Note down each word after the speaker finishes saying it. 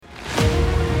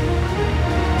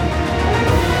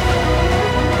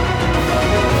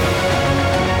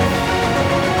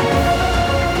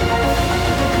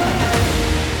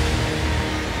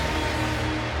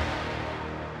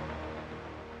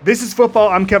This is football.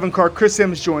 I'm Kevin Carr. Chris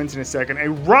Sims joins in a second. A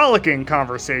rollicking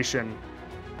conversation.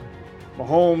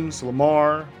 Mahomes,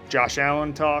 Lamar, Josh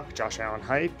Allen talk, Josh Allen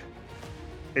hype.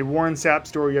 A Warren Sapp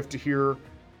story you have to hear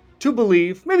to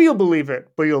believe. Maybe you'll believe it,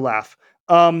 but you'll laugh.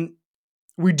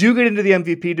 We do get into the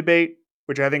MVP debate,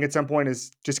 which I think at some point is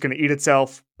just going to eat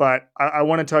itself. But I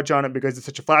want to touch on it because it's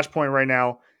such a flashpoint right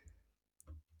now.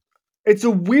 It's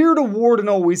a weird award and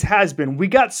always has been. We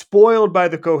got spoiled by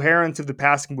the coherence of the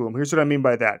passing boom. Here's what I mean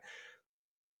by that.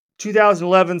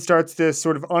 2011 starts this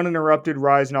sort of uninterrupted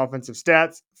rise in offensive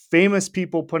stats. Famous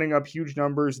people putting up huge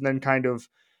numbers and then kind of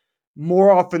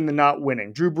more often than not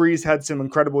winning. Drew Brees had some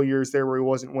incredible years there where he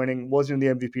wasn't winning, wasn't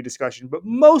in the MVP discussion, but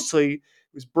mostly it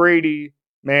was Brady,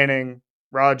 Manning,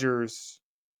 Rodgers,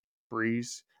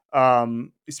 Brees,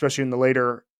 especially in the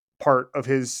later part of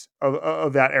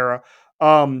that era.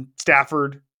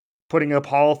 Stafford putting up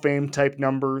Hall of Fame type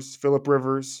numbers, Phillip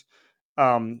Rivers,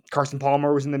 Carson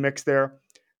Palmer was in the mix there.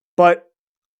 But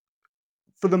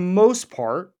for the most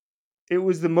part, it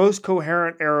was the most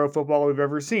coherent era of football we've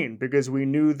ever seen because we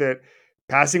knew that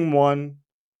passing won.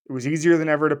 It was easier than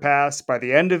ever to pass. By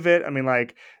the end of it, I mean,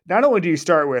 like, not only do you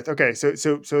start with, okay, so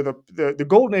the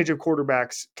golden age of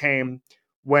quarterbacks came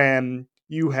when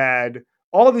you had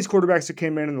all of these quarterbacks that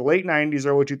came in the late 90s,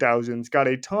 early 2000s, got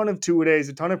a ton of two-a-days,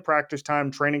 a ton of practice time,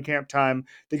 training camp time.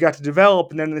 They got to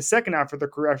develop, and then in the second half of their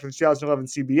career after the 2011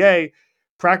 CBA,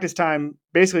 practice time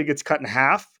basically gets cut in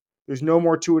half. There's no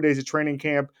more two-a-days of training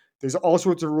camp. There's all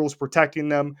sorts of rules protecting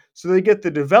them. So they get the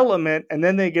development, and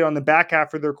then they get on the back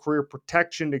half of their career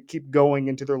protection to keep going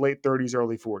into their late 30s,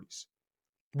 early 40s.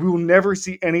 We will never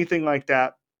see anything like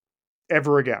that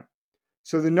ever again.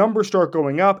 So the numbers start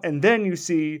going up, and then you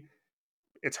see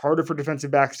it's harder for defensive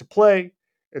backs to play.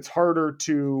 It's harder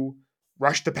to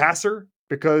rush the passer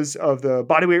because of the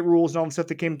bodyweight rules and all the stuff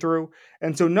that came through.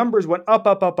 And so numbers went up,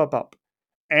 up, up, up, up.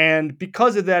 And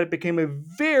because of that, it became a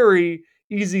very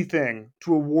easy thing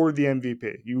to award the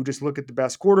MVP. You just look at the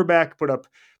best quarterback, put up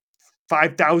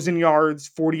 5,000 yards,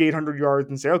 4,800 yards,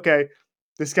 and say, okay,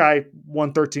 this guy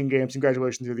won 13 games.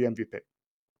 Congratulations, you're the MVP.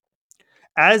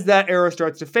 As that era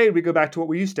starts to fade, we go back to what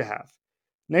we used to have.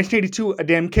 1982, a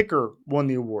damn kicker won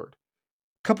the award.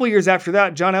 A couple of years after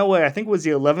that, John Elway, I think, was the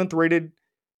 11th rated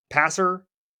passer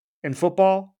in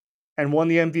football and won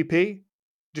the MVP.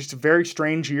 Just a very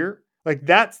strange year. Like,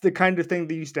 that's the kind of thing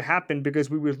that used to happen because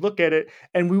we would look at it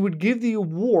and we would give the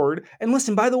award. And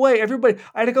listen, by the way, everybody,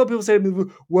 I had a couple people say to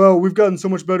me, well, we've gotten so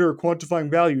much better at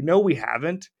quantifying value. No, we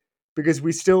haven't, because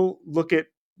we still look at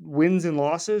wins and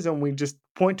losses and we just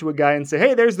point to a guy and say,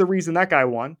 hey, there's the reason that guy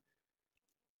won.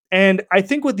 And I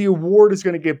think what the award is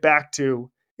going to get back to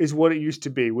is what it used to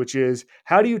be, which is,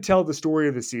 how do you tell the story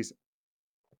of the season?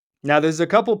 Now, there's a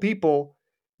couple people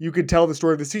you could tell the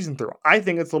story of the season through. I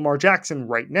think it's Lamar Jackson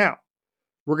right now.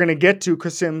 We're going to get to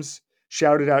Chris Sims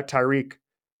shouted out Tyreek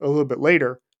a little bit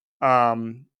later.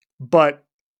 But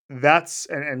that's,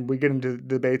 and we get into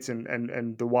debates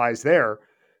and the whys there,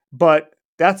 but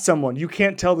that's someone you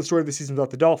can't tell the story of the season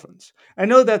without the Dolphins. I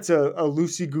know that's a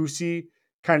loosey-goosey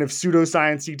kind of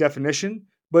pseudoscience-y definition,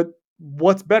 but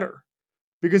what's better?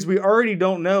 Because we already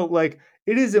don't know, like,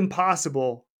 it is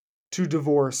impossible to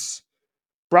divorce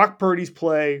Brock Purdy's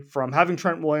play from having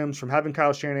Trent Williams, from having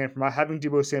Kyle Shanahan, from having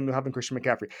Deebo Samuel, having Christian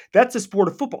McCaffrey. That's the sport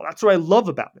of football. That's what I love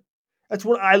about it. That's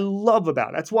what I love about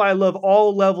it. That's why I love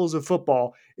all levels of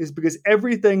football, is because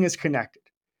everything is connected.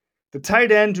 The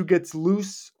tight end who gets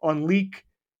loose on leak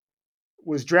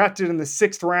was drafted in the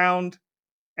 6th round,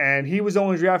 and he was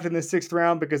only drafted in the 6th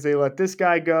round because they let this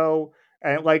guy go.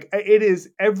 And like, it is,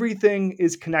 everything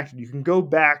is connected. You can go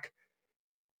back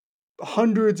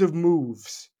hundreds of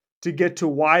moves to get to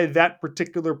why that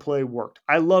particular play worked.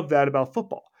 I love that about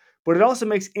football, but it also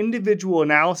makes individual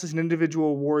analysis and individual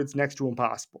awards next to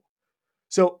impossible.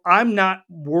 So I'm not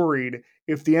worried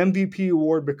if the MVP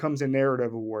award becomes a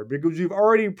narrative award, because we've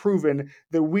already proven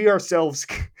that we ourselves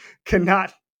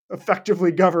cannot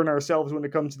effectively govern ourselves when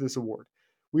it comes to this award.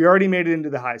 We already made it into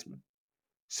the Heisman.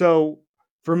 So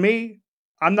for me,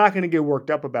 I'm not going to get worked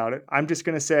up about it. I'm just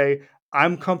going to say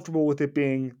I'm comfortable with it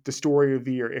being the story of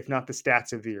the year, if not the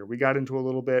stats of the year. We got into a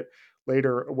little bit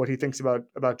later what he thinks about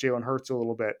Jalen Hurts a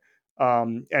little bit,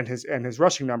 and his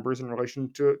rushing numbers in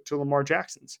relation to Lamar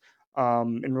Jackson's,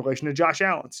 in relation to Josh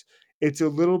Allen's. It's a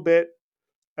little bit,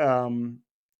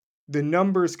 the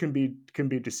numbers can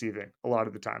be deceiving a lot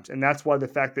of the times. And that's why the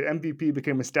fact that MVP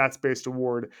became a stats-based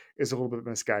award is a little bit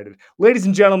misguided. Ladies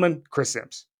and gentlemen, Chris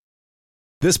Sims.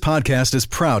 This podcast is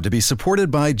proud to be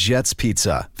supported by Jets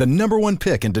Pizza, the #1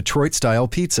 pick in Detroit-style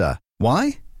pizza.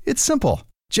 Why? It's simple.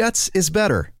 Jets is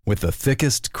better. With the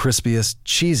thickest, crispiest,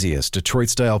 cheesiest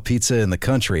Detroit-style pizza in the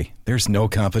country, there's no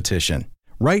competition.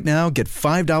 Right now, get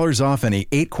 $5 off any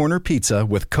 8-corner pizza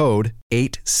with code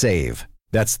 8SAVE.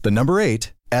 That's the number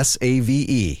 8,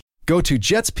 S-A-V-E. Go to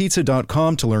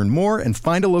jetspizza.com to learn more and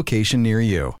find a location near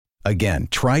you. Again,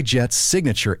 try Jet's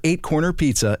signature 8-corner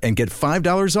pizza and get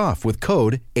 $5 off with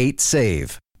code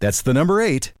 8SAVE. That's the number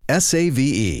 8,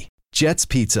 S-A-V-E. Jet's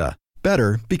Pizza.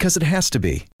 Better because it has to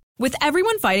be. With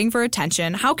everyone fighting for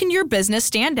attention, how can your business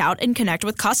stand out and connect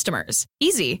with customers?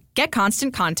 Easy. Get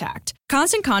Constant Contact.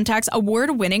 Constant Contact's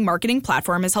award-winning marketing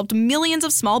platform has helped millions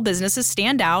of small businesses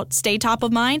stand out, stay top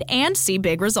of mind, and see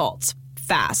big results.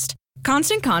 Fast.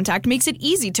 Constant Contact makes it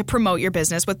easy to promote your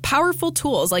business with powerful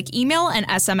tools like email and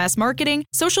SMS marketing,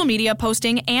 social media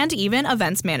posting, and even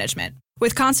events management.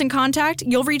 With Constant Contact,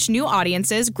 you'll reach new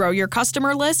audiences, grow your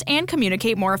customer list, and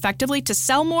communicate more effectively to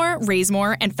sell more, raise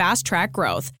more, and fast-track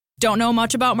growth. Don't know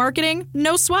much about marketing?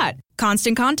 No sweat.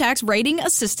 Constant Contact's writing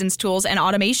assistance tools and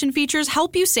automation features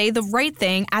help you say the right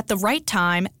thing at the right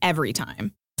time, every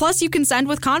time. Plus, you can send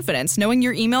with confidence, knowing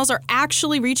your emails are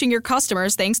actually reaching your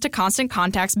customers thanks to Constant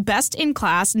Contact's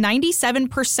best-in-class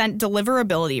 97%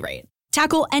 deliverability rate.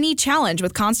 Tackle any challenge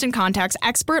with Constant Contact's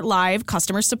expert live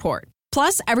customer support.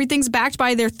 Plus, everything's backed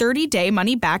by their 30-day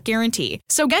money-back guarantee.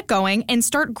 So get going and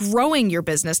start growing your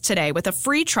business today with a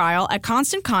free trial at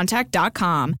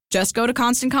ConstantContact.com. Just go to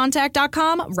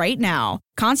ConstantContact.com right now.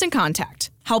 Constant Contact,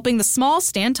 helping the small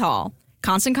stand tall.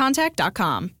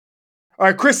 ConstantContact.com. All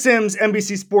right, Chris Sims,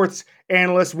 NBC Sports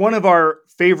analyst, one of our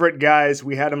favorite guys.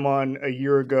 We had him on a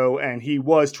year ago, and he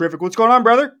was terrific. What's going on,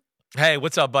 brother? Hey,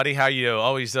 what's up, buddy? How you?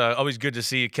 Always good to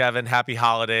see you, Kevin. Happy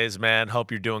holidays, man. Hope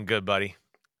you're doing good, buddy.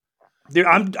 Dude,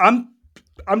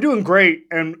 I'm doing great,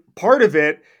 and part of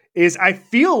it is I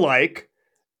feel like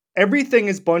everything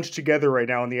is bunched together right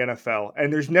now in the NFL,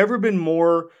 and there's never been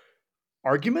more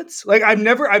arguments. Like I've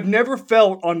never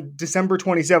felt on December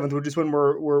 27th, which is when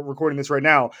we're recording this right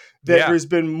now, that there's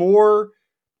been more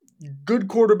good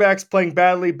quarterbacks playing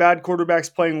badly, bad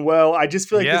quarterbacks playing well. I just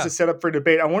feel like this is set up for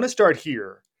debate. I want to start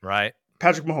here. Right.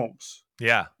 Patrick Mahomes.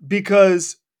 Yeah.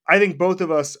 Because I think both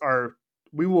of us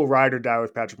we will ride or die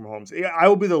with Patrick Mahomes. I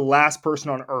will be the last person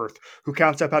on earth who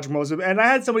counts out Patrick Mahomes. And I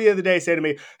had somebody the other day say to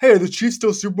me, hey, are the Chiefs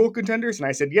still Super Bowl contenders? And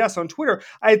I said, yes, on Twitter.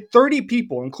 I had 30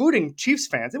 people, including Chiefs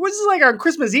fans. It was just like on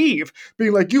Christmas Eve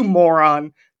being like, you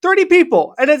moron. 30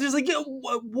 people. And it's just like,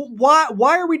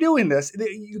 why are we doing this?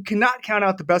 You cannot count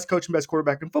out the best coach and best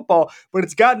quarterback in football, but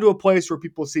it's gotten to a place where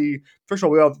people see, first of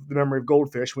all, we all have the memory of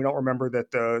goldfish. We don't remember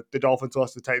that the Dolphins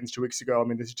lost to the Titans 2 weeks ago. I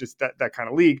mean, this is just that kind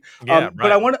of league. Yeah, right.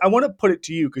 But I want to put it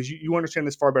to you because you understand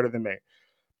this far better than me.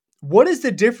 What is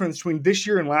the difference between this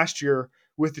year and last year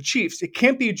with the Chiefs? It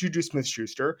can't be Juju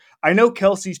Smith-Schuster. I know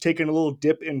Kelsey's taken a little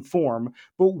dip in form,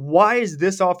 but why is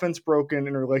this offense broken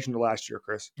in relation to last year,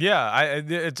 Chris? Yeah,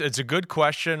 it's a good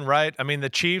question, right? I mean, the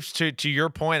Chiefs, to your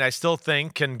point, I still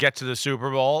think can get to the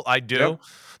Super Bowl. I do. Yep.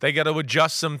 They got to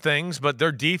adjust some things, but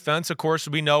their defense, of course,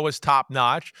 we know is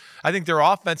top-notch. I think their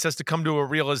offense has to come to a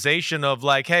realization of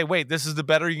like, hey, wait, this is the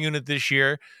better unit this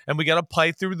year, and we got to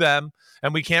play through them,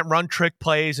 and we can't run trick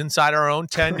plays inside our own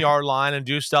 10-yard line and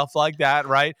do stuff like that,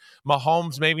 right?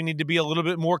 Mahomes maybe need to be a little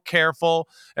bit more careful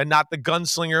and not the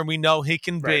gunslinger we know he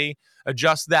can be.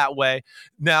 Adjust that way.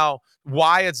 Now,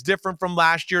 why it's different from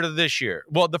last year to this year?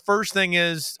 Well, the first thing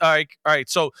is, all right,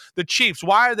 so the Chiefs,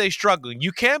 why are they struggling?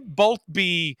 You can't both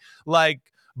be like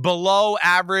below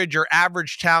average or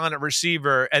average talent at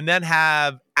receiver and then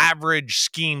have average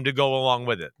scheme to go along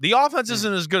with it. The offense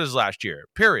isn't as good as last year,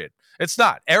 period. It's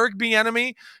not. Eric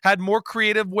Bieniemy had more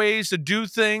creative ways to do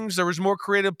things. There was more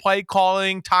creative play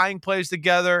calling, tying plays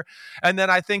together. And then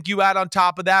I think you add on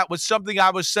top of that was something I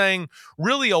was saying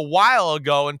really a while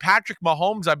ago, and Patrick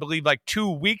Mahomes, I believe like 2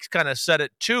 weeks kind of said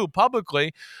it too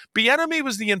publicly. Bieniemy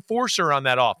was the enforcer on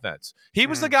that offense. He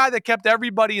was the guy that kept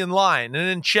everybody in line and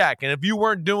in check. And if you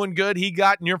weren't doing good, he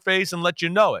got in your face and let you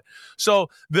know it.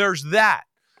 So there's that.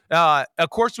 Of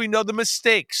course, we know the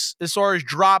mistakes as far as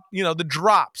the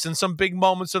drops and some big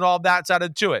moments and all that's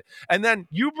added to it. And then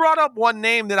you brought up one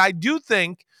name that I do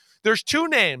think there's two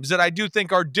names that I do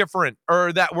think are different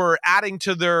or that were adding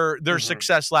to their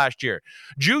success last year.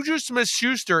 Juju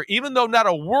Smith-Schuster, even though not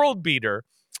a world beater,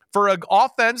 for an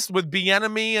offense with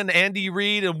Bieniemy and Andy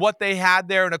Reid and what they had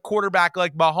there and a quarterback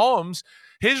like Mahomes,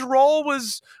 his role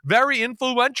was very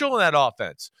influential in that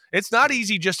offense. It's not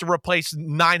easy just to replace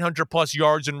 900-plus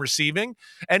yards in receiving,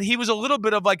 and he was a little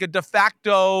bit of like a de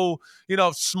facto,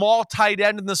 small tight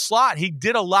end in the slot. He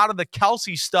did a lot of the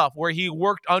Kelsey stuff where he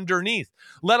worked underneath,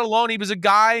 let alone he was a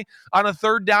guy on a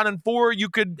 3rd down and 4.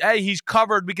 He's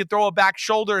covered. We could throw a back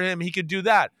shoulder at him. He could do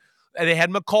that. They had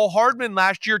McCole Hardman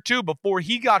last year too, before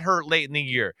he got hurt late in the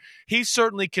year. He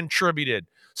certainly contributed.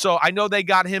 So I know they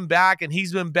got him back and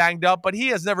he's been banged up, but he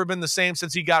has never been the same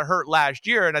since he got hurt last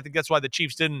year. And I think that's why the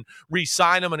Chiefs didn't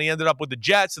re-sign him and he ended up with the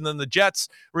Jets. And then the Jets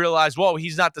realized, whoa,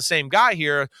 he's not the same guy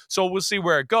here. So we'll see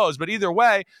where it goes. But either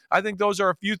way, I think those are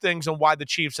a few things on why the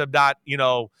Chiefs have not,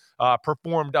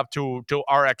 performed up to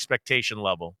our expectation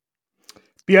level.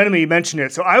 Bieniemy mentioned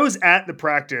it. So I was at the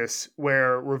practice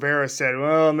where Rivera said,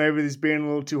 well, maybe he's being a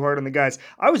little too hard on the guys.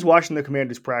 I was watching the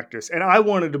Commanders practice, and I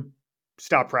wanted to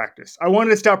stop practice. I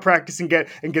wanted to stop practice and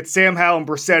get Sam Howell and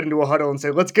Brissett into a huddle and say,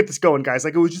 let's get this going, guys.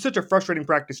 Like, it was just such a frustrating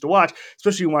practice to watch,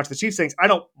 especially when you watch the Chiefs things. I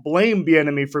don't blame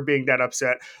Bieniemy for being that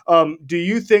upset. Do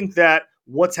you think that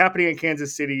what's happening in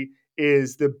Kansas City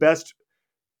is the best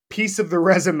piece of the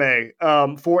resume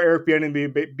for Eric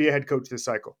Bieniemy to be a head coach this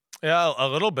cycle? Yeah, a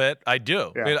little bit. I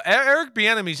do. Yeah. Eric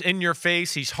Bieniemy's in your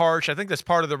face. He's harsh. I think that's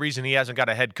part of the reason he hasn't got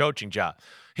a head coaching job.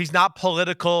 He's not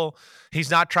political. He's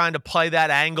not trying to play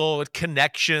that angle with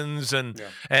connections and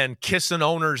kiss an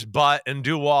owner's butt and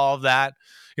do all of that.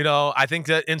 I think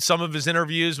that in some of his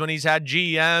interviews when he's had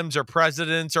GMs or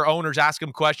presidents or owners ask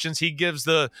him questions, he gives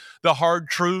the hard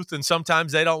truth, and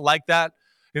sometimes they don't like that.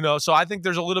 So I think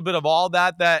there's a little bit of all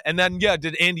that, and then,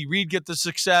 did Andy Reid get the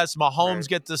success? Mahomes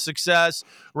get the success,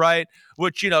 right?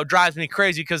 Which, drives me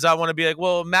crazy because I want to be like,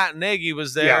 well, Matt Nagy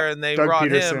was there and they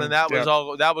brought him and that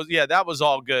was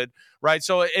all good, right?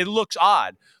 So it looks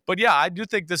odd. But yeah, I do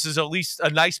think this is at least a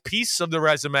nice piece of the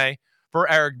resume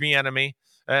for Eric Bieniemy.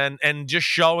 And just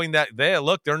showing that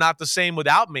they're not the same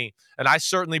without me. And I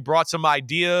certainly brought some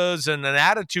ideas and an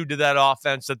attitude to that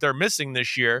offense that they're missing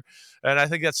this year. And I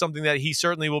think that's something that he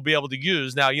certainly will be able to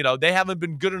use. Now, they haven't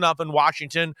been good enough in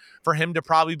Washington for him to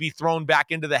probably be thrown back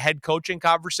into the head coaching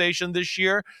conversation this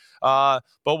year. But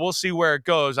we'll see where it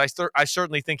goes. I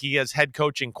certainly think he has head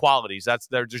coaching qualities.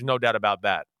 There's no doubt about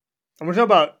that. And we're talking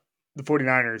about the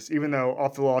 49ers, even though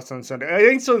off the loss on Sunday,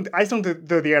 I still think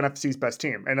they're the NFC's best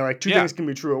team. And like two things can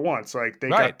be true at once. Like they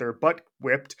got their butt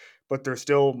whipped, but they're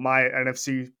still my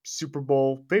NFC Super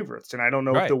Bowl favorites. And I don't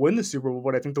know if they'll win the Super Bowl,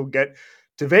 but I think they'll get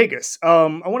to Vegas. I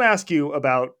want to ask you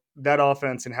about that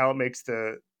offense and how it makes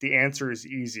the answers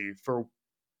easy for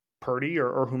Purdy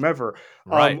or whomever.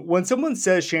 Right. When someone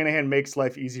says Shanahan makes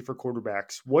life easy for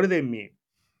quarterbacks, what do they mean?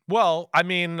 Well, I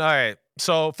mean, all right.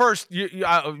 So first,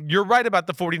 you're right about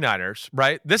the 49ers,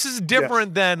 right? This is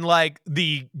different than like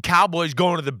the Cowboys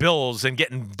going to the Bills and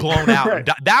getting blown out. Right.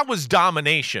 That was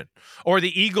domination. Or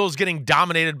the Eagles getting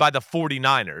dominated by the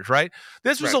 49ers, right?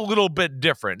 This was a little bit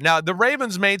different. Now, the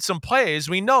Ravens made some plays.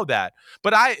 We know that.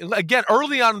 But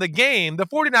early on in the game, the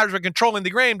 49ers were controlling the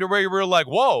game to where you were like,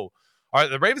 whoa, are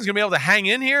the Ravens going to be able to hang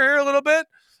in here a little bit?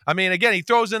 I mean, again, he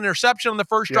throws an interception on the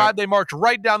first drive. They march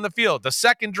right down the field. The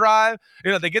second drive,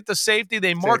 they get the safety.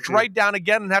 They march right down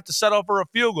again and have to settle for a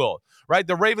field goal, right?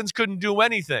 The Ravens couldn't do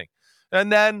anything.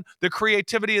 And then the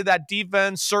creativity of that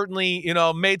defense certainly,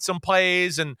 made some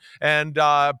plays and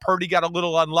Purdy got a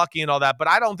little unlucky and all that. But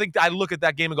I don't think I look at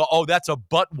that game and go, oh, that's a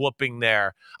butt whooping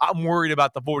there. I'm worried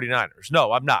about the 49ers.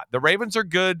 No, I'm not. The Ravens are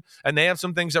good, and they have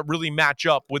some things that really match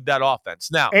up with that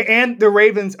offense. Now, and the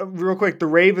Ravens, real quick,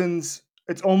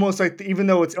 it's almost like, even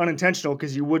though it's unintentional,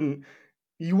 because you wouldn't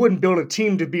build a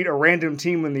team to beat a random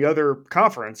team in the other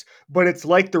conference, but it's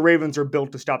like the Ravens are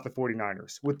built to stop the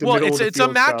 49ers with the middle of the field it's a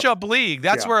matchup league.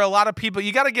 That's where a lot of people,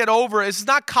 you got to get over. It's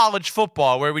not college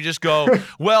football where we just go,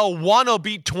 well, one will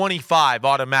beat 25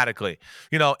 automatically.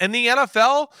 In the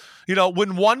NFL,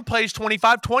 when one plays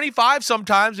 25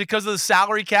 sometimes because of the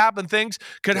salary cap and things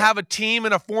could have a team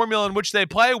and a formula in which they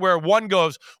play where one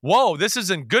goes, whoa, this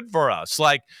isn't good for us.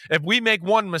 Like if we make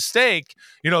one mistake,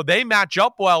 they match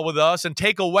up well with us and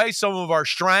take away some of our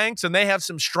strengths, and they have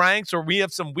some strengths or we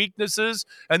have some weaknesses,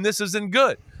 and this isn't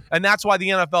good. And that's why the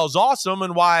NFL is awesome,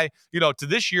 and why, to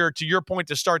this year, to your point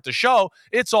to start the show,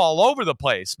 it's all over the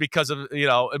place because of,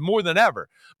 more than ever.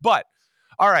 But,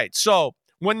 all right, so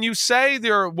when you say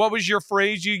what was your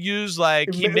phrase you used?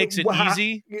 Like he makes it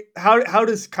easy? How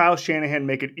does Kyle Shanahan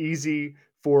make it easy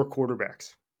for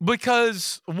quarterbacks?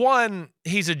 Because, one,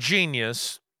 he's a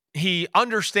genius. He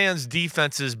understands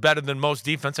defenses better than most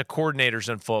defensive coordinators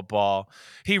in football.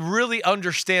 He really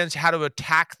understands how to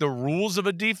attack the rules of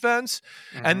a defense.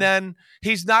 Mm-hmm. And then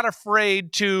he's not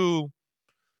afraid to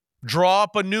draw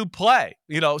up a new play.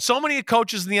 So many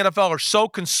coaches in the NFL are so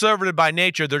conservative by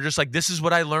nature. They're just like, this is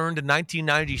what I learned in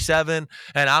 1997,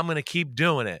 and I'm going to keep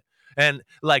doing it. And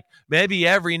like maybe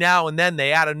every now and then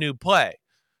they add a new play.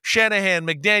 Shanahan,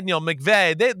 McDaniel,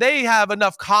 McVay, they have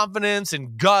enough confidence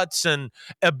and guts and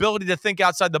ability to think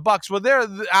outside the box. Well, they're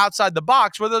outside the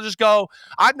box where they'll just go,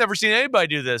 I've never seen anybody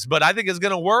do this, but I think it's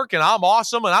going to work, and I'm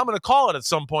awesome, and I'm going to call it at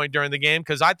some point during the game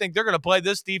because I think they're going to play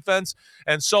this defense,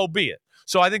 and so be it.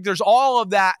 So I think there's all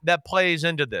of that plays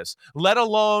into this, let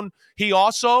alone he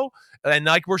also, and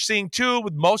like we're seeing too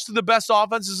with most of the best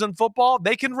offenses in football,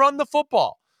 they can run the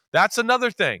football. That's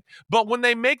another thing. But when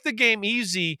they make the game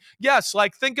easy, yes,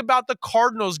 like think about the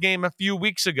Cardinals game a few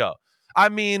weeks ago. I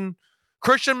mean,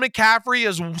 Christian McCaffrey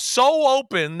is so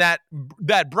open that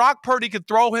Brock Purdy could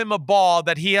throw him a ball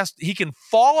that he can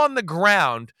fall on the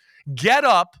ground, get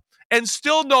up, and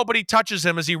still nobody touches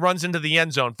him as he runs into the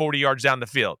end zone 40 yards down the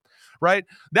field. Right?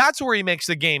 That's where he makes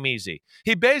the game easy.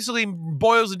 He basically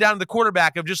boils it down to the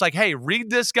quarterback of just like, hey, read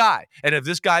this guy. And if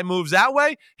this guy moves that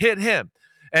way, hit him.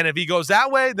 And if he goes that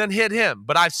way, then hit him.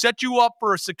 But I've set you up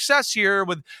for a success here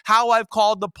with how I've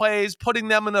called the plays, putting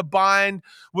them in a bind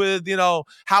with,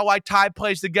 how I tie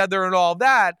plays together and all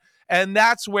that. And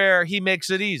that's where he makes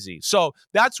it easy. So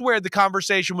that's where the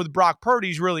conversation with Brock Purdy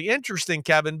is really interesting,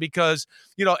 Kevin, because,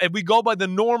 if we go by the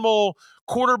normal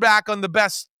quarterback on the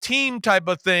best team type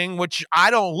of thing, which I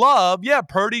don't love, yeah,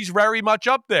 Purdy's very much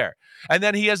up there. And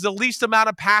then he has the least amount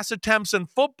of pass attempts in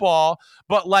football,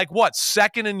 but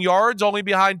second in yards, only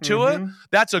behind Tua? Mm-hmm.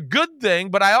 That's a good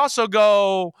thing, but I also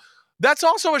go, that's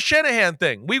also a Shanahan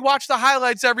thing. We watch the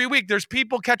highlights every week. There's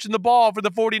people catching the ball for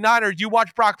the 49ers. You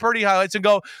watch Brock Purdy highlights and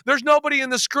go, there's nobody in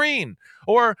the screen.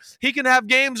 Or he can have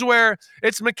games where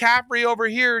it's McCaffrey over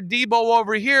here, Debo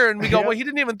over here, and we go, well, he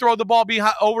didn't even throw the ball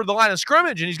over the line of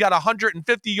scrimmage, and he's got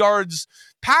 150 yards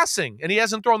passing, and he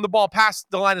hasn't thrown the ball past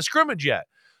the line of scrimmage yet.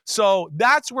 So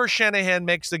that's where Shanahan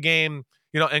makes the game,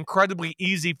 incredibly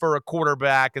easy for a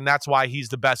quarterback, and that's why he's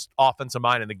the best offensive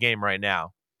mind in the game right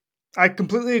now. I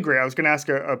completely agree. I was going to ask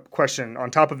a question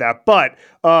on top of that, but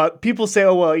people say,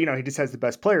 oh, well, he just has the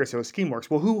best players, so his scheme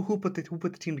works. Well, who put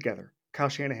the team together? Kyle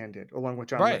Shanahan did, along with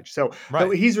John Lynch. So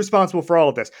he's responsible for all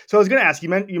of this. So I was going to ask,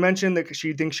 you mentioned that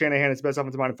she thinks Shanahan is the best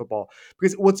offensive mind in football,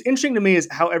 because what's interesting to me is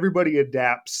how everybody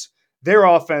adapts their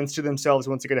offense to themselves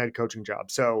once they get a head coaching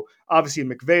job. So obviously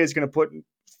McVay is going to put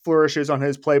flourishes on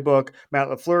his playbook. Matt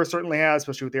LaFleur certainly has,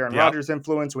 especially with Aaron Rodgers'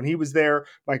 influence when he was there.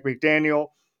 Mike McDaniel.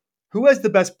 Who has the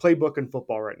best playbook in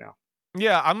football right now?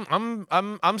 Yeah,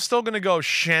 I'm still gonna go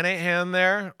Shanahan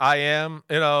there. I am.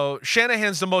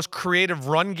 Shanahan's the most creative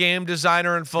run game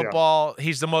designer in football. Yeah.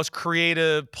 He's the most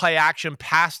creative play action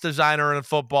pass designer in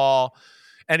football,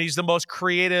 and he's the most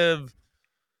creative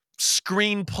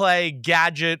screenplay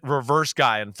gadget reverse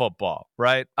guy in football.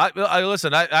 Right? I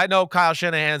listen. I know Kyle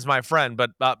Shanahan's my friend,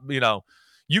 but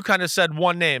you kind of said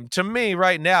one name. To me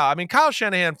right now, I mean, Kyle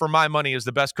Shanahan, for my money, is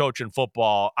the best coach in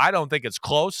football. I don't think it's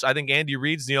close. I think Andy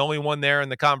Reid's the only one there in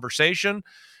the conversation.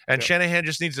 And Shanahan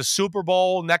just needs a Super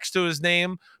Bowl next to his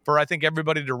name for, I think,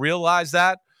 everybody to realize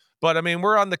that. But, I mean,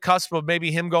 we're on the cusp of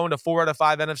maybe him going to 4 out of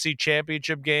 5 NFC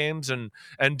championship games and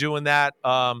doing that.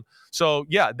 So,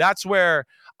 yeah, that's where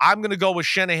I'm going to go with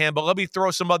Shanahan. But let me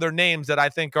throw some other names that I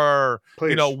think are,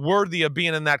 worthy of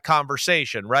being in that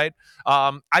conversation, right?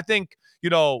 I think,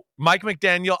 Mike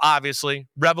McDaniel, obviously,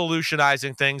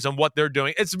 revolutionizing things and what they're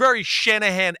doing. It's very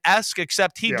Shanahan-esque,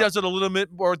 except he does it a little bit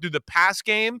more through the pass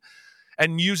game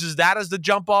and uses that as the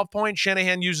jump-off point.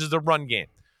 Shanahan uses the run game.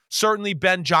 Certainly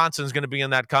Ben Johnson's going to be in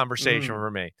that conversation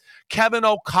for me. Kevin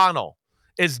O'Connell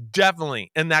is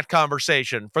definitely in that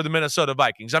conversation for the Minnesota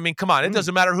Vikings. I mean, come on. It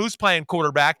doesn't matter who's playing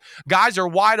quarterback. Guys are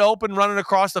wide open running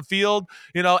across the field,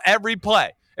 every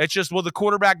play. It's just, will the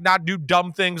quarterback not do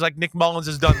dumb things like Nick Mullins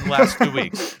has done in the last 2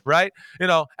 weeks, right?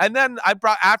 And then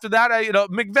after that,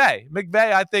 McVay.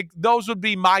 McVay, I think those would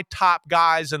be my top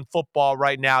guys in football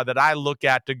right now that I look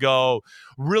at to go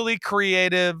really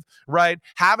creative, right?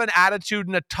 Have an attitude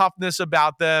and a toughness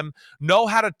about them, know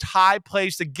how to tie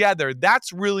plays together.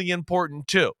 That's really important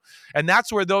too. And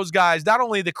that's where those guys, not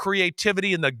only the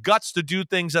creativity and the guts to do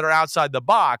things that are outside the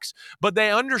box, but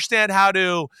they understand how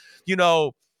to,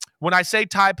 when I say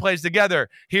tie plays together,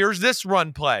 here's this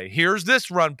run play. Here's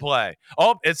this run play.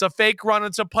 Oh, it's a fake run.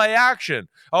 It's a play action.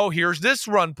 Oh, here's this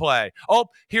run play. Oh,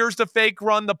 here's the fake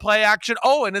run, the play action.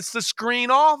 Oh, and it's the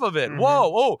screen off of it. Mm-hmm.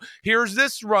 Whoa. Oh, here's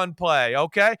this run play.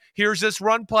 Okay. Here's this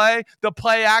run play, the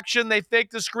play action. They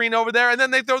fake the screen over there, and then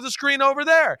they throw the screen over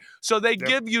there. So they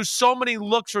give you so many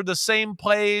looks for the same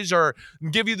plays, or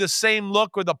give you the same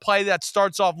look or the play that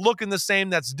starts off looking the same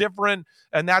that's different.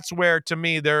 And that's where, to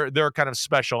me, they're kind of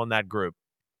special in that group.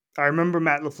 I remember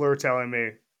Matt LaFleur telling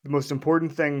me the most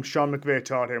important thing Sean McVay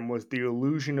taught him was the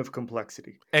illusion of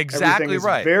complexity. Exactly. Everything is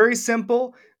right. very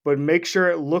simple, but make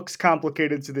sure it looks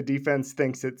complicated so the defense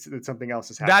thinks that something else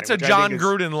is happening. That's a John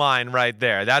Gruden line right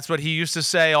there. That's what he used to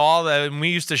say all that. When we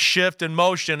used to shift in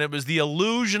motion, it was the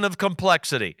illusion of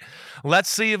complexity. Let's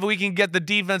see if we can get the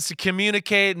defense to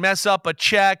communicate, mess up a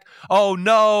check. Oh,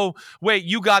 no. Wait,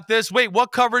 you got this. Wait,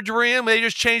 what coverage were in? They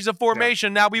just changed the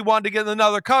formation. Yeah. Now we wanted to get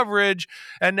another coverage,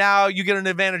 and now you get an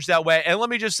advantage that way. And let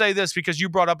me just say this because you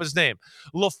brought up his name.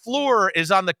 LaFleur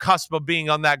is on the cusp of being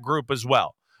on that group as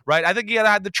well. Right, I think he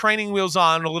had the training wheels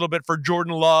on a little bit for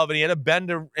Jordan Love, and he had a bend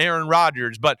to Aaron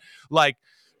Rodgers. But like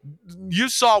you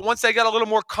saw, once they got a little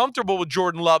more comfortable with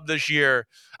Jordan Love this year,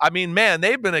 I mean, man,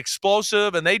 they've been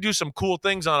explosive and they do some cool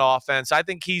things on offense. I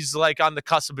think he's like on the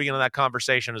cusp of being in that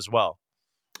conversation as well.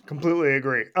 Completely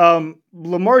agree.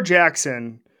 Lamar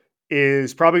Jackson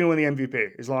is probably going to win the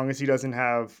MVP as long as he doesn't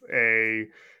have a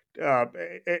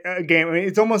game. I mean,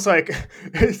 it's almost like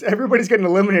everybody's getting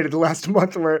eliminated the last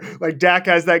month where like Dak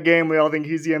has that game. We all think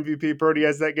he's the MVP. Purdy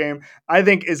has that game. I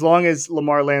think as long as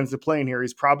Lamar lands the plane here,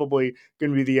 he's probably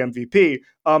going to be the MVP.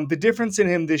 The difference in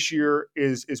him this year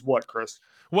is what, Chris?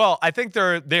 Well, I think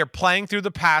they're playing through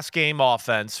the pass game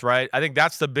offense, right? I think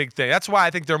that's the big thing. That's why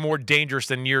I think they're more dangerous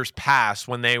than years past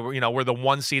when they were the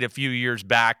 1 seed a few years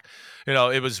back.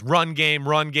 It was run game.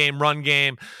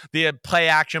 They had play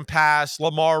action pass,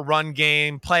 Lamar run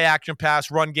game, play action pass,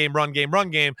 run game.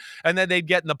 And then they'd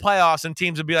get in the playoffs and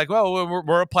teams would be like, well,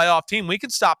 we're a playoff team. We can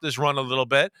stop this run a little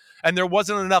bit. And there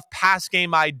wasn't enough pass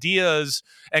game ideas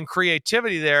and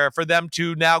creativity there for them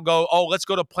to now go, oh, let's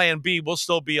go to plan B. We'll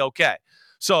still be okay.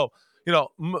 So,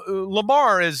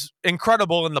 Lamar is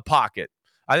incredible in the pocket.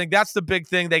 I think that's the big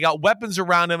thing. They got weapons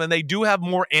around him, and they do have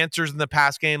more answers in the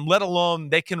pass game, let alone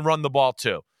they can run the ball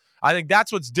too. I think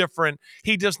that's what's different.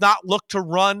 He does not look to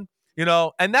run,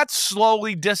 and that's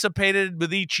slowly dissipated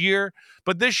with each year.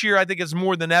 But this year, I think it's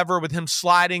more than ever with him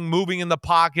sliding, moving in the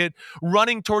pocket,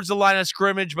 running towards the line of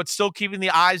scrimmage, but still keeping the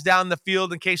eyes down the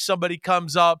field in case somebody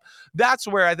comes up. That's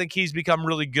where I think he's become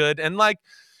really good. And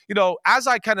as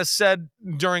I kind of said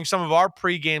during some of our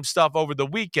pregame stuff over the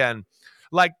weekend,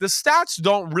 like the stats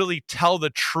don't really tell the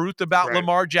truth about right.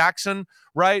 Lamar Jackson,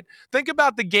 right? Think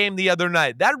about the game the other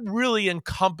night. That really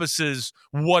encompasses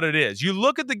what it is. You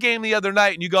look at the game the other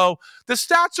night and you go, the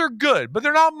stats are good, but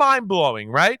they're not mind-blowing,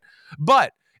 right?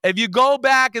 But if you go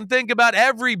back and think about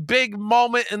every big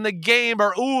moment in the game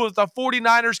or, if the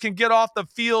 49ers can get off the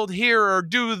field here or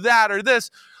do that or this,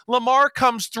 Lamar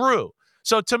comes through.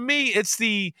 So to me, it's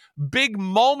the big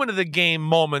moment of the game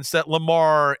moments that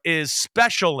Lamar is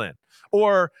special in.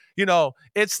 Or,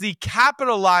 it's the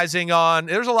capitalizing on,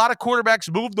 there's a lot of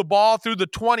quarterbacks move the ball through the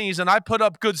 20s and I put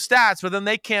up good stats, but then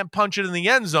they can't punch it in the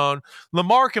end zone.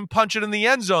 Lamar can punch it in the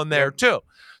end zone there too.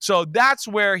 So that's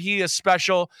where he is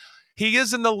special. He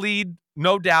is in the lead,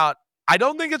 no doubt. I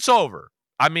don't think it's over.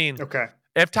 I mean, okay.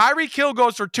 If Tyreek Hill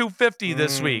goes for 250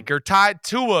 this week, or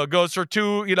Tua goes for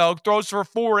throws for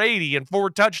 480 and 4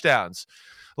 touchdowns,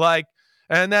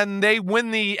 and then they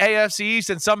win the AFC East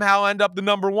and somehow end up the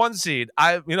number 1 seed,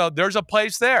 there's a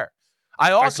place there.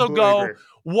 I also agree.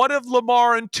 What if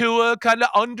Lamar and Tua kind of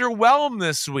underwhelm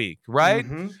this week, right?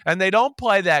 Mm-hmm. And they don't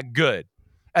play that good.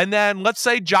 And then let's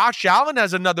say Josh Allen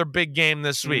has another big game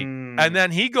this week. And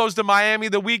then he goes to Miami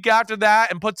the week after that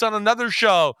and puts on another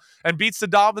show and beats the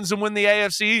Dolphins and win the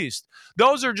AFC East.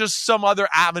 Those are just some other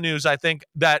avenues I think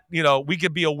that, we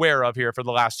could be aware of here for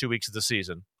the last 2 weeks of the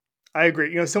season. I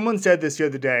agree. Someone said this the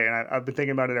other day, and I've been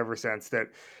thinking about it ever since, that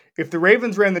if the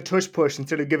Ravens ran the tush push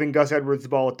instead of giving Gus Edwards the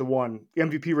ball at the 1, the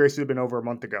MVP race would have been over a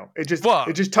month ago. It's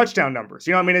just touchdown numbers.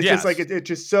 It's just like it's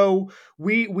just so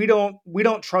we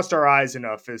don't trust our eyes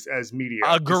enough as media.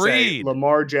 Agreed.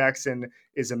 Lamar Jackson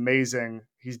is amazing.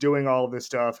 He's doing all of this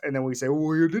stuff, and then we say,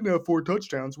 "Well, you didn't have 4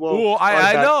 touchdowns." Well,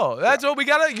 I know that's what we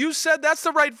gotta. You said that's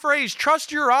the right phrase.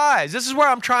 Trust your eyes. This is where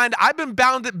I've been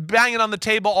banging on the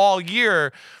table all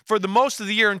year for the most of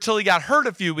the year until he got hurt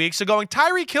a few weeks ago. Going,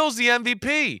 Tyreek Hill's the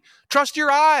MVP. Trust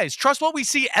your eyes. Trust what we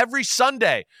see every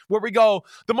Sunday, where we go,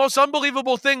 the most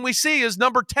unbelievable thing we see is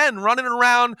number 10 running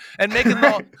around and making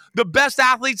the best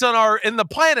athletes in the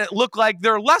planet look like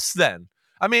they're less than.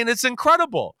 I mean, it's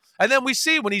incredible. And then we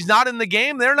see when he's not in the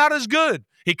game, they're not as good.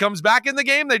 He comes back in the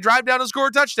game, they drive down and score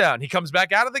a touchdown. He comes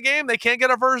back out of the game, they can't get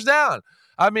a first down.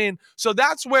 I mean, so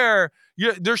that's where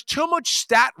there's too much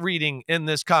stat reading in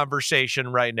this conversation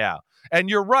right now. And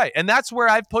you're right. And that's where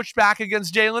I've pushed back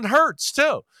against Jalen Hurts,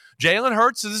 too. Jalen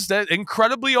Hurts is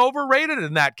incredibly overrated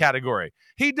in that category.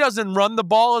 He doesn't run the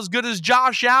ball as good as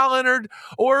Josh Allen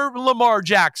or Lamar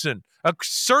Jackson.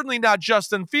 Certainly not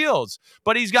Justin Fields,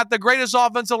 but he's got the greatest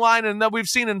offensive line that we've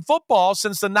seen in football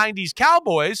since the 90s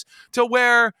Cowboys, to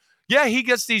where yeah, he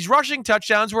gets these rushing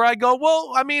touchdowns where I go,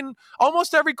 well, I mean,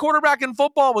 almost every quarterback in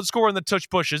football would score in the tush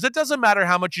pushes. It doesn't matter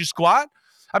how much you squat.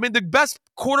 I mean, the best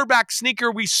quarterback sneaker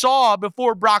we saw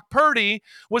before Brock Purdy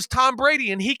was Tom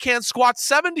Brady, and he can't squat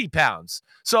 70 pounds.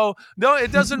 So, no,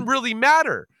 it doesn't really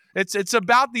matter. It's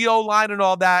about the O-line and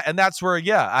all that, and that's where,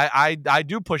 I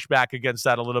do push back against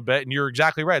that a little bit, and you're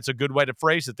exactly right. It's a good way to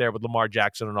phrase it there with Lamar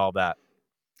Jackson and all that.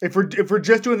 If we're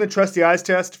just doing the trust the eyes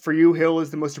test, for you, Hill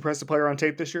is the most impressive player on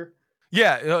tape this year?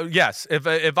 Yeah, yes.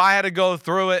 If I had to go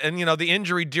through it, and the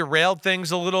injury derailed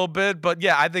things a little bit, but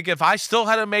yeah, I think if I still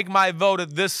had to make my vote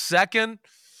at this second,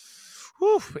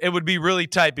 it would be really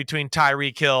tight between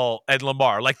Tyreek Hill and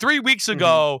Lamar. Like 3 weeks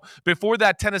ago, before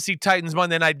that Tennessee Titans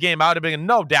Monday night game, I would have been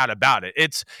no doubt about it.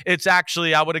 It's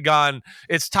actually, I would have gone,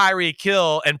 it's Tyreek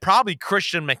Hill and probably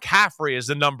Christian McCaffrey is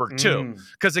the number 2.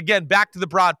 Because again, back to the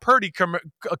Broad Purdy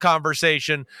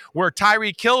conversation, where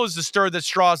Tyreek Hill is the stir that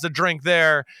straws the drink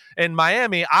there in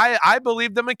Miami. I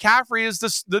believe that McCaffrey is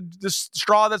the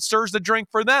straw that stirs the drink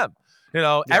for them.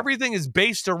 Everything is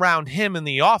based around him in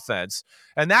the offense.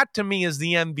 And that, to me, is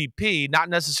the MVP, not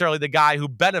necessarily the guy who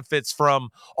benefits from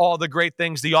all the great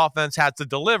things the offense has to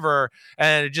deliver.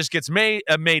 And it just gets made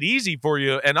easy for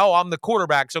you. And, I'm the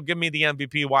quarterback, so give me the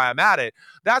MVP while I'm at it.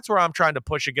 That's where I'm trying to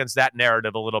push against that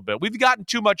narrative a little bit. We've gotten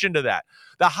too much into that.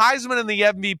 The Heisman and the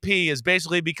MVP has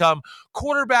basically become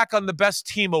quarterback on the best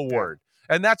team award.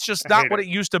 And that's just not what it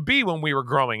used to be when we were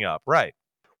growing up. Right.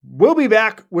 We'll be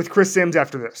back with Chris Sims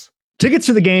after this. Tickets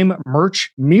to the game,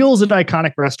 merch, meals at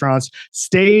iconic restaurants,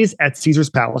 stays at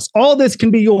Caesar's Palace. All this can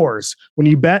be yours when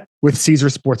you bet with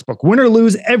Caesars Sportsbook. Win or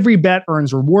lose, every bet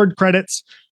earns reward credits,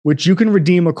 which you can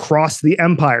redeem across the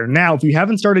empire. Now, if you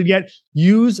haven't started yet,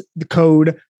 use the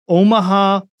code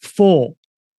OMAHAFULL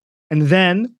and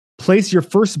then place your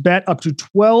first bet up to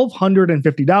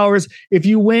 $1,250. If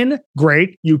you win,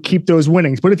 great, you keep those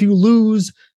winnings. But if you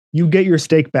lose, you get your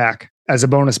stake back as a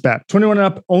bonus bet. 21 and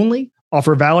up only.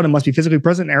 Offer valid and must be physically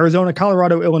present in Arizona,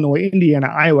 Colorado, Illinois, Indiana,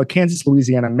 Iowa, Kansas,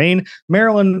 Louisiana, Maine,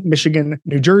 Maryland, Michigan,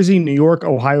 New Jersey, New York,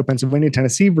 Ohio, Pennsylvania,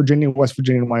 Tennessee, Virginia, West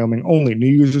Virginia, and Wyoming only. New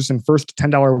users and first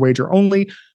 $10 wager only.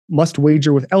 Must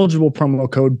wager with eligible promo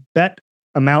code BET.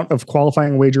 Amount of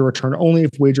qualifying wager return only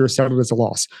if wager is settled as a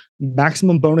loss.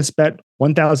 Maximum bonus bet,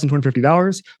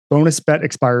 $1,250. Bonus bet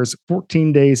expires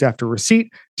 14 days after receipt.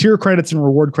 Tier credits and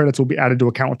reward credits will be added to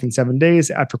account within 7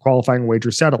 days after qualifying wager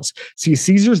settles. See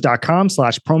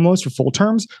Caesars.com/promos for full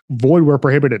terms. Void where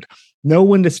prohibited. Know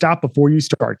when to stop before you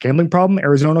start. Gambling problem?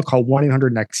 Arizona, call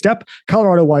 1-800-NEXT-STEP.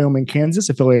 Colorado, Wyoming, Kansas,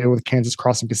 affiliated with Kansas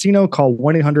Crossing Casino, call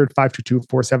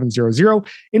 1-800-522-4700.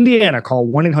 Indiana, call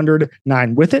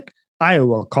 1-800-9-WITH-IT.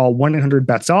 Iowa, call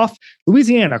 1-800-BETS-OFF.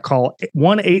 Louisiana, call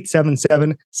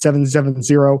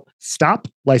 1-877-770-STOP.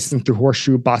 Licensed through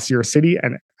Horseshoe, Bossier City,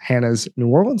 and Hannah's, New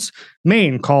Orleans.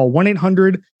 Maine, call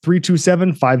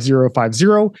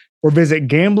 1-800-327-5050 or visit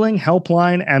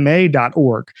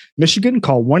gamblinghelplinema.org. Michigan,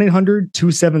 call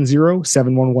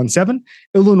 1-800-270-7117.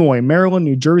 Illinois, Maryland,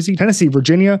 New Jersey, Tennessee,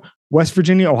 Virginia, West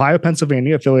Virginia, Ohio,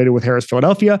 Pennsylvania, affiliated with Harris,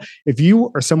 Philadelphia. If you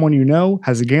or someone you know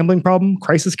has a gambling problem,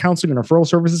 crisis counseling and referral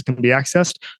services can be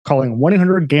accessed calling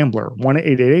 1-800-GAMBLER,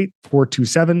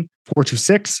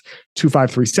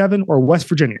 1-888-427-426-2537, or West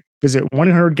Virginia. Visit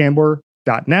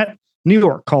 1-800-GAMBLER.net. New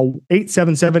York, call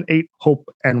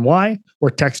 877-8-HOPE-NY or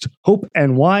text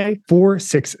HOPE-NY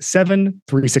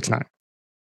 467-369.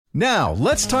 Now,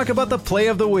 let's talk about the play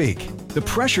of the week. The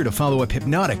pressure to follow up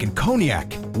Hypnotic and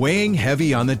Cognac, weighing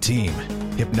heavy on the team.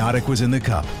 Hypnotic was in the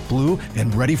cup, blue,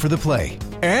 and ready for the play.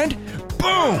 And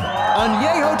boom!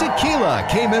 Añejo Tequila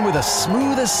came in with a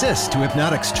smooth assist to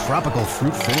Hypnotic's tropical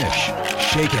fruit finish.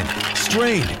 Shaken,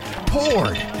 strained,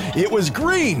 poured. It was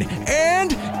green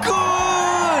and good!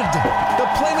 The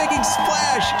playmaking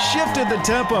splash shifted the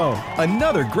tempo.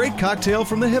 Another great cocktail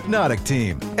from the Hypnotic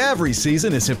team. Every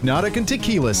season is Hypnotic and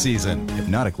Tequila season.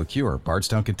 Hypnotic Liqueur,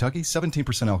 Bardstown, Kentucky,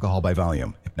 17% alcohol by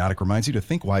volume. Hypnotic reminds you to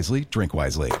think wisely, drink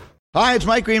wisely. Hi, it's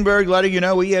Mike Greenberg letting you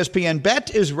know ESPN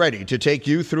Bet is ready to take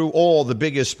you through all the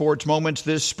biggest sports moments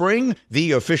this spring.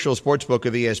 The official sportsbook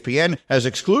of ESPN has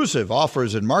exclusive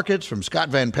offers and markets from Scott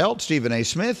Van Pelt, Stephen A.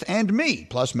 Smith, and me,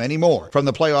 plus many more. From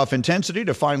the playoff intensity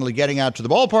to finally getting out to the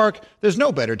ballpark, there's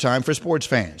no better time for sports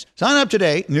fans. Sign up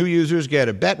today. New users get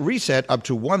a bet reset up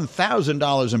to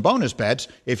 $1,000 in bonus bets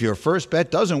if your first bet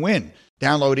doesn't win.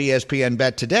 Download ESPN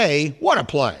Bet today. What a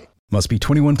play. Must be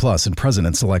 21 plus and present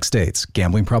in select states.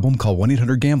 Gambling problem? Call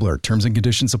 1-800-GAMBLER. Terms and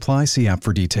conditions apply. See app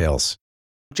for details.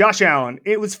 Josh Allen.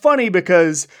 It was funny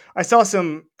because I saw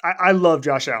I love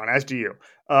Josh Allen, as do you.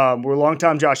 We're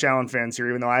longtime Josh Allen fans here,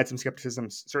 even though I had some skepticism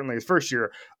certainly his first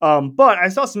year. But I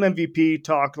saw some MVP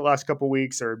talk the last couple of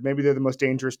weeks, or maybe they're the most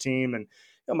dangerous team. And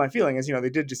my feeling is, they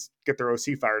did just get their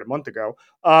OC fired a month ago.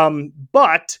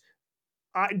 But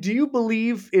do you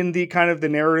believe in the kind of the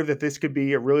narrative that this could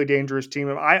be a really dangerous team?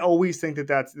 I always think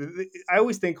I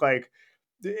always think like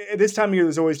this time of year,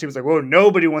 there's always teams like, whoa,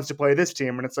 nobody wants to play this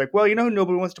team. And it's like, well,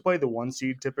 nobody wants to play the 1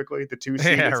 seed, typically, the 2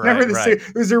 seed. Yeah, it's right, never the right.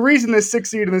 There's a reason the 6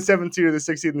 seed and the 7 seed or the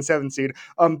 6 seed and the 7 seed.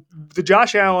 The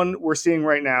Josh Allen we're seeing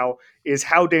right now is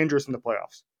how dangerous in the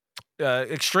playoffs.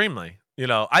 Extremely.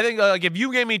 I think like if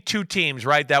you gave me 2 teams,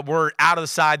 right, that were out of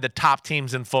the top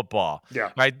teams in football,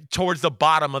 right, towards the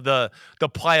bottom of the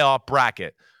playoff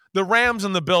bracket, the Rams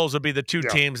and the Bills would be the 2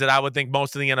 teams that I would think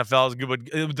most of the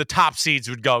NFL the top seeds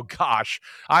would go, gosh,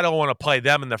 I don't want to play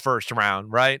them in the first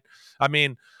round, right? I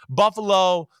mean,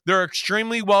 Buffalo, they're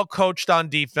extremely well coached on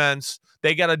defense.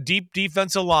 They got a deep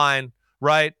defensive line,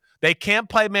 right? They can't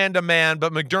play man-to-man,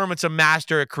 but McDermott's a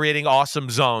master at creating awesome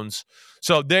zones.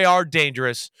 So they are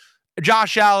dangerous.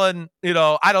 Josh Allen,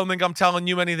 I don't think I'm telling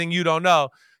you anything you don't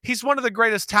know. He's one of the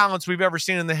greatest talents we've ever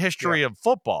seen in the history of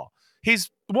football.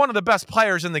 He's one of the best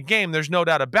players in the game. There's no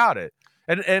doubt about it.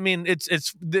 And I mean,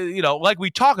 it's like we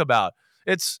talk about,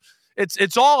 it's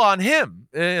all on him,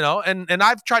 and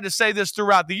I've tried to say this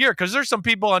throughout the year because there's some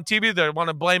people on TV that want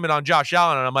to blame it on Josh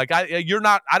Allen. And I'm like, I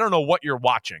don't know what you're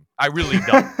watching. I really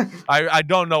don't. I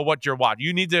don't know what you're watching.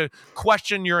 You need to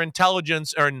question your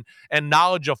intelligence and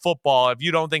knowledge of football if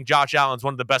you don't think Josh Allen's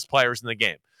one of the best players in the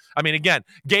game. I mean, again,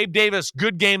 Gabe Davis,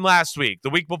 good game last week. The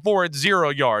week before, it's 0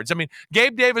 yards. I mean,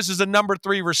 Gabe Davis is a number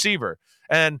 3 receiver.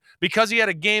 And because he had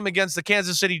a game against the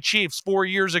Kansas City Chiefs 4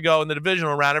 years ago in the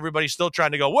divisional round, everybody's still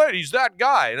trying to go, wait, he's that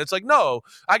guy. And it's like, no,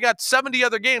 I got 70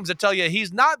 other games that tell you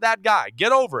he's not that guy.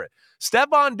 Get over it.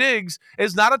 Stephon Diggs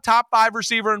is not a top 5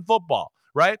 receiver in football,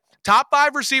 right? Top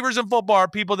 5 receivers in football are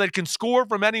people that can score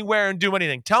from anywhere and do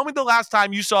anything. Tell me the last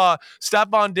time you saw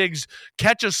Stephon Diggs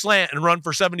catch a slant and run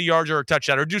for 70 yards or a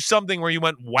touchdown or do something where you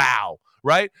went, wow,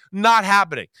 right? Not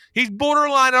happening. He's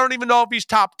borderline. I don't even know if he's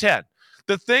top 10.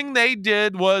 The thing they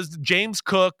did was James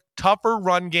Cook, tougher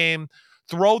run game,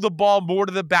 throw the ball more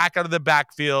to the back out of the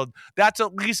backfield. That's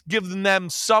at least giving them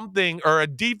something or a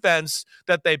defense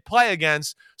that they play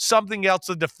against, something else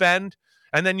to defend.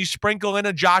 And then you sprinkle in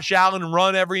a Josh Allen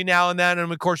run every now and then.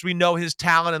 And, of course, we know his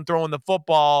talent in throwing the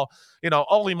football.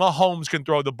 Only Mahomes can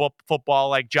throw the football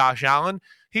like Josh Allen.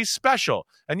 He's special.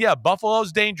 And, yeah,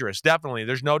 Buffalo's dangerous, definitely.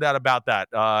 There's no doubt about that.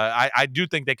 I do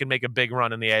think they can make a big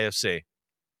run in the AFC.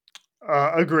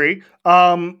 Agree.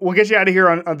 We'll get you out of here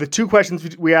on the 2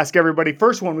 questions we ask everybody.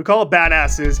 First one, we call it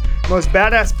badasses. Most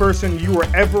badass person you were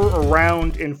ever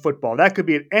around in football. That could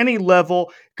be at any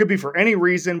level, could be for any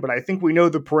reason, but I think we know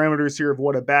the parameters here of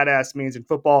what a badass means in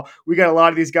football. We got a lot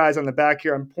of these guys on the back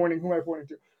here. Who am I pointing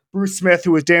to? Bruce Smith,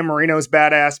 who was Dan Marino's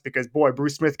badass, because boy,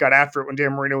 Bruce Smith got after it when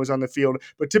Dan Marino was on the field.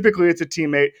 But typically it's a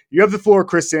teammate. You have the floor,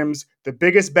 Chris Sims, the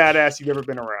biggest badass you've ever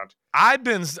been around. I've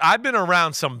been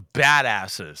around some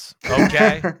badasses.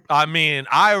 Okay, I mean,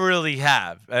 I really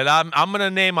have, and I'm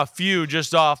gonna name a few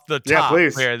just off the top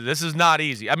here. This is not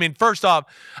easy. I mean, first off,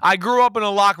 I grew up in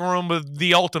a locker room with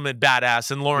the ultimate badass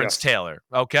in Lawrence Taylor.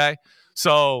 Okay,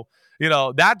 so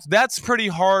that's pretty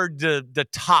hard to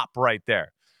top right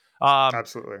there.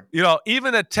 Absolutely.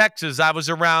 Even at Texas, I was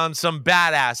around some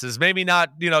badasses, maybe not,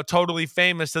 totally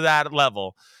famous to that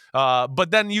level.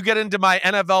 But then you get into my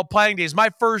NFL playing days.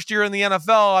 My first year in the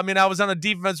NFL, I mean, I was on a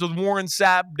defense with Warren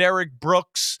Sapp, Derek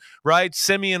Brooks, right?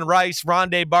 Simeon Rice,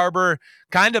 Rondé Barber,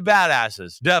 kind of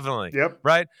badasses, definitely. Yep.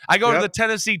 Right? I go to the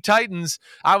Tennessee Titans.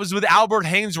 I was with Albert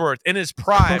Hainsworth in his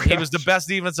prime. He was the best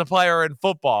defensive player in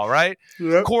football, right?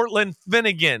 Yep. Cortland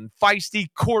Finnegan, feisty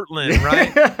Cortland,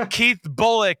 right? Keith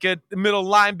Bullock at middle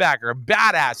linebacker,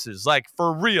 badasses, like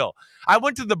for real. I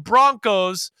went to the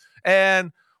Broncos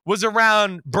and was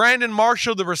around Brandon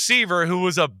Marshall, the receiver, who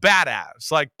was a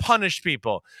badass, like punished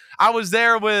people. I was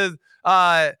there with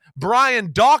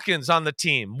Brian Dawkins on the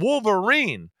team,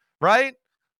 Wolverine, right?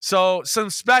 So some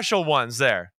special ones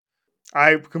there.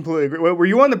 I completely agree. Were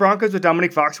you on the Broncos with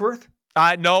Dominique Foxworth?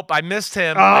 Nope, I missed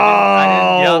him.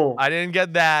 Oh. I didn't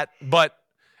get that. But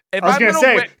if I was going to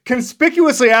say,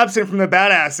 conspicuously absent from the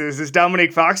badasses is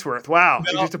Dominique Foxworth. Wow.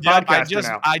 He's just a podcaster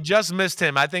now. I just missed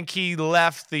him. I think he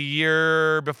left the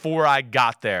year before I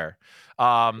got there.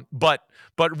 But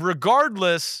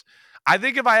regardless, I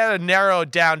think if I had to narrow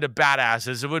it down to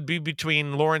badasses, it would be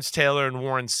between Lawrence Taylor and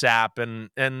Warren Sapp.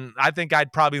 And I think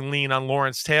I'd probably lean on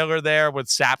Lawrence Taylor there with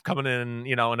Sapp coming in,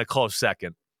 in a close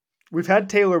second. We've had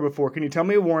Taylor before. Can you tell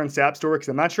me a Warren Sapp story? Because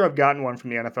I'm not sure I've gotten one from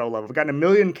the NFL level. I've gotten a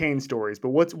million Kane stories, but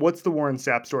what's the Warren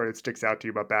Sapp story that sticks out to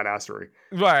you about badassery?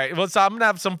 Right. Well, so I'm gonna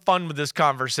have some fun with this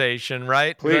conversation,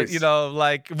 right? Please. But,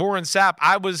 like Warren Sapp,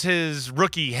 I was his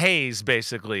rookie Hayes,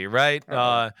 basically, right?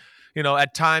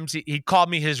 At times he called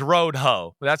me his road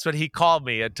hoe. That's what he called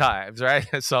me at times, right?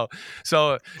 So,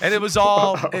 and it was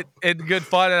all in good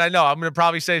fun. And I know I'm going to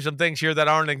probably say some things here that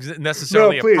aren't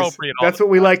necessarily appropriate. That's what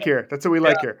we like here. That's what we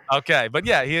like here. Okay, but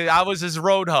yeah, I was his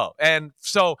road hoe, and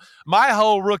so my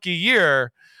whole rookie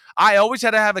year, I always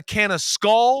had to have a can of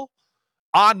Skull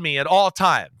on me at all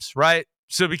times, right?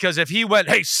 So because if he went,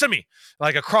 hey, Simi,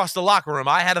 like across the locker room,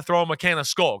 I had to throw him a can of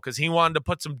Skull because he wanted to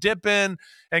put some dip in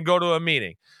and go to a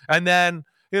meeting. And then,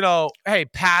 hey,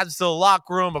 pads to the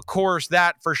locker room, of course,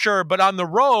 that for sure. But on the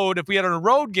road, if we had a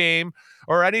road game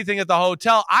or anything at the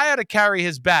hotel, I had to carry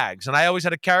his bags. And I always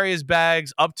had to carry his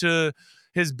bags up to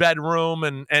his bedroom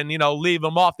and leave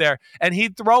them off there. And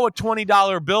he'd throw a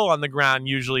 $20 bill on the ground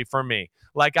usually for me,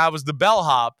 like I was the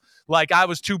bellhop. Like I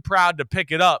was too proud to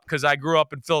pick it up because I grew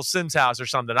up in Phil Sinn's house or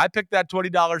something. I picked that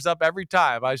 $20 up every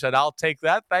time. I said, I'll take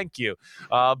that. Thank you.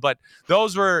 But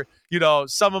those were,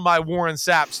 some of my Warren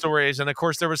Sapp stories. And of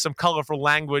course, there was some colorful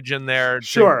language in there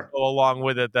to go along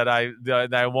with it that I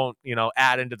won't,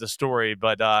 add into the story.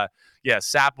 But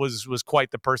Sapp was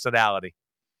quite the personality.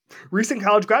 Recent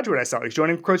college graduate I saw. He's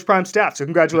joining Coach Prime's staff. So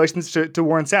congratulations to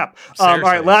Warren Sapp. All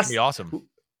right, last. Awesome.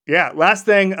 Yeah, last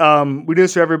thing. We do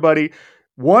this for everybody.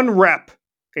 One rep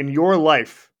in your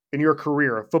life, in your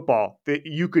career of football that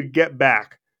you could get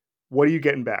back. What are you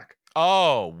getting back?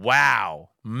 Oh, wow.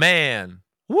 Man.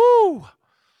 Woo.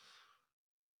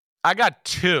 I got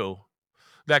two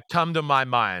that come to my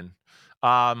mind.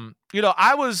 I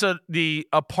was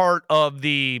a part of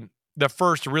the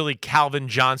first really Calvin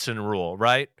Johnson rule,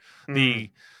 right?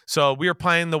 So we were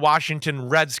playing the Washington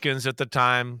Redskins at the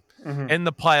time in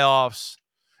the playoffs,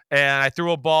 and I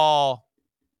threw a ball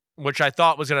which I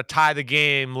thought was going to tie the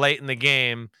game late in the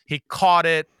game. He caught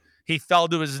it. He fell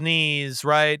to his knees,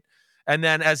 right? And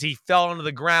then as he fell onto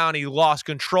the ground, he lost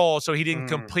control, so he didn't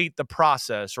complete the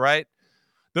process, right?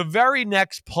 The very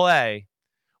next play,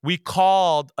 we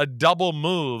called a double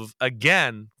move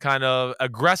again, kind of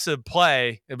aggressive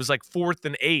play. It was like 4th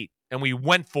and 8, and we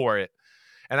went for it.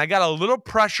 And I got a little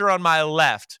pressure on my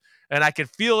left, and I could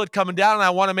feel it coming down, and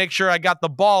I want to make sure I got the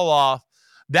ball off.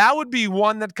 That would be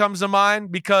one that comes to mind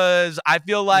because I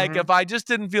feel like if I just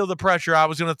didn't feel the pressure, I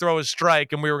was going to throw a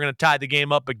strike and we were going to tie the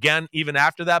game up again, even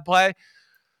after that play.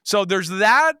 So there's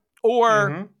that,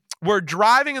 or we're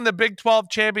driving in the Big 12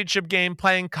 championship game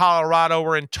playing Colorado.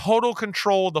 We're in total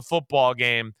control of the football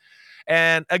game.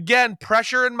 And again,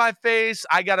 pressure in my face.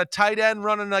 I got a tight end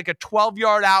running like a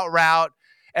 12-yard out route,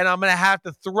 and I'm going to have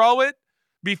to throw it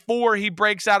before he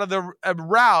breaks out of the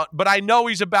route. But I know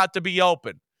he's about to be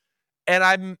open.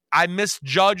 And I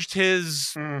misjudged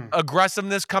his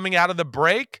aggressiveness coming out of the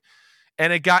break,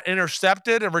 and it got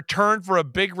intercepted and returned for a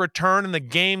big return, and the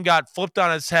game got flipped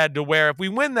on its head to where if we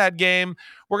win that game,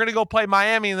 we're going to go play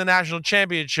Miami in the national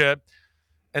championship.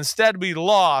 Instead, we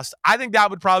lost. I think that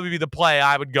would probably be the play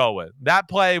I would go with. That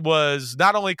play was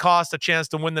not only cost a chance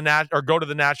to win or go to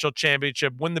the national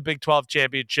championship, win the Big 12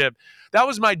 championship. That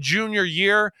was my junior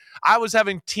year. I was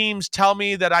having teams tell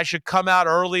me that I should come out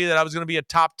early, that I was going to be a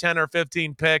top 10 or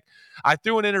 15 pick. I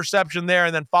threw an interception there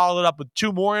and then followed it up with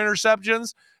 2 more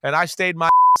interceptions, and I stayed my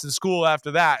ass in school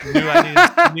after that and knew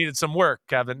I needed some work,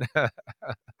 Kevin.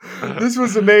 This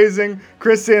was amazing.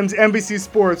 Chris Sims, NBC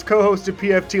Sports, co-host of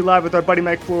PFT Live with our buddy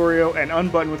Mike Florio, and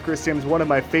Unbuttoned with Chris Sims, one of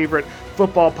my favorite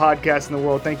football podcasts in the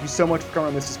world. Thank you so much for coming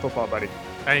on This Is Football, buddy.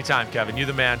 Anytime, Kevin. You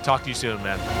the man. Talk to you soon,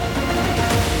 man.